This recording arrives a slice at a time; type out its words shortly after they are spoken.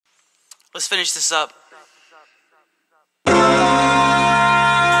Let's finish this up.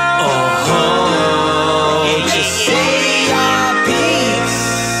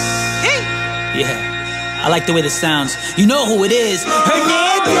 Yeah, I like the way this sounds. You know who it is.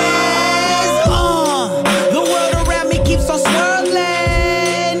 Hernandez. The world around me keeps on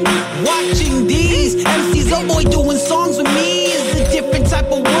swirling. Watching these MCs, oh boy, doing songs with me is a different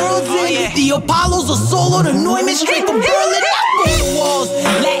type of world. The Apollos are solo, the Neumann straight from Berlin. Walls,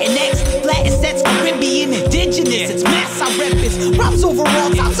 Latinx, Latin sets, Caribbean, indigenous. It's mass, I rep it. Props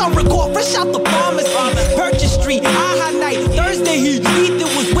overall, tops I record, fresh out the pharmacy. Purchase Street, aha night, Thursday Ethan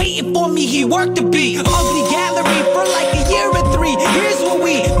was waiting for me, he worked the beat. Ugly gallery for like a year or 3. Here's what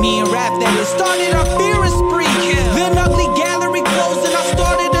me and Rap that it started our fear and spree. Then Ugly Gallery closed and I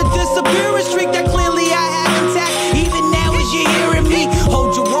started a disappearance streak that clearly I have intact. Even now as you're hearing me,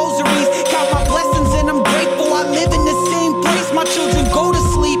 hold your rosaries, count my blessings and I'm grateful. I live in the same place my children go to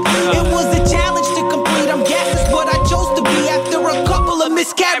sleep. It was a challenge to complete, I'm gassed what I chose to be. After a couple of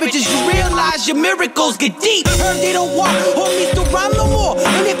miscarriages, you realize your miracles get deep. Heard they don't walk, homies don't rhyme no more.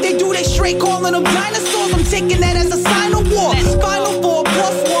 And if they do, they straight calling them dinosaurs. I'm taking that as a sign of war. Final 4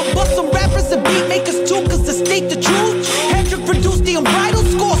 plus 1, bust some rappers and beat makers too, cause to state the truth, Hendrick produced the unbridled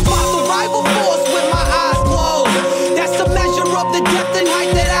score. Spot the rival force with my eyes closed. That's a measure of the depth and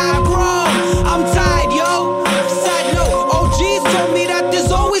height that I've grown. I'm tired, yo. Side note, OGs told me that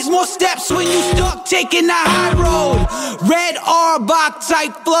there's always more steps when you stuck taking the high road. Red Arbach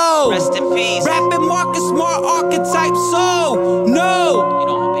type flow. Rest in peace. Rapping Marcus Smart archetype, so no. You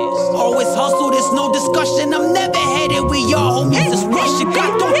know I'm a beast. Always hustle, there's no discussion. I'm never headed with y'all homies. It's Russia.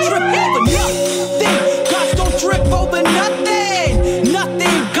 God don't trip over nothing. Gods don't trip over nothing.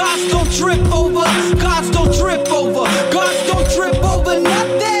 Nothing. Gods don't trip over. Gods don't trip over. Gods don't trip over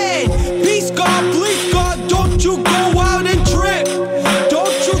nothing. Peace God, please God, don't you go out and trip.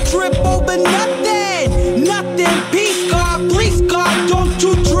 Don't you trip over nothing. Nothing. Peace God, please God, don't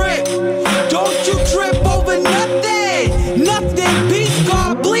you trip. Don't you trip over nothing. Nothing. Peace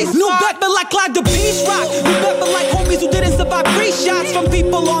God, please. New Bedford like Clyde the Peace Rock. New Bedford like homies who didn't survive 3 shots from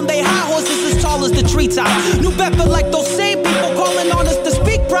people on their high horses as tall as the treetop. New Bedford like those same people calling on us to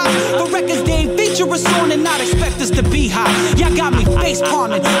speak props for records they ain't feature us on and not expect us to be high. Y'all got me face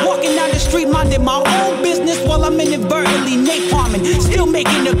palming, walking down the street minding my own business while I'm inadvertently napalming. Still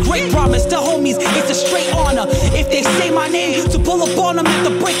making a great promise to homies, it's a straight honor. If they say my name, to pull up on them at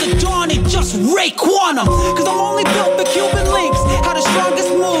the break of dawn and just rake quantum. Cause I'm only built for Cuban links. How the strongest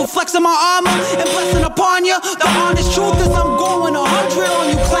move, flexing my armor and blessing upon you. The honest truth is I'm going 100 on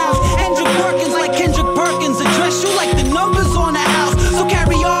you clowns. Hendrick Perkins like Kendrick Perkins. Address you like the numbers on the house. So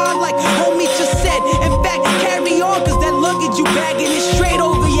carry on like homie just said. In fact, carry on cause that luggage you bagging is straight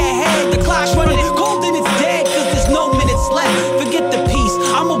over your head. The clock's running cold and it's dead cause there's no minutes left. Forget the peace,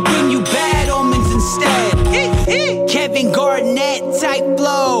 I'ma bring you bad omens instead. Kevin Garnett type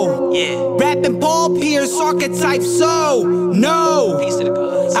flow. Rapping Paul Pierce archetype, so no. Peace to the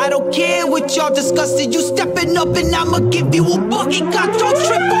gods. I don't care what y'all discussing. You stepping up and I'ma give you a bucket. God don't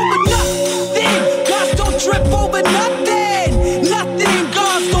trip over nothing. God don't trip over nothing.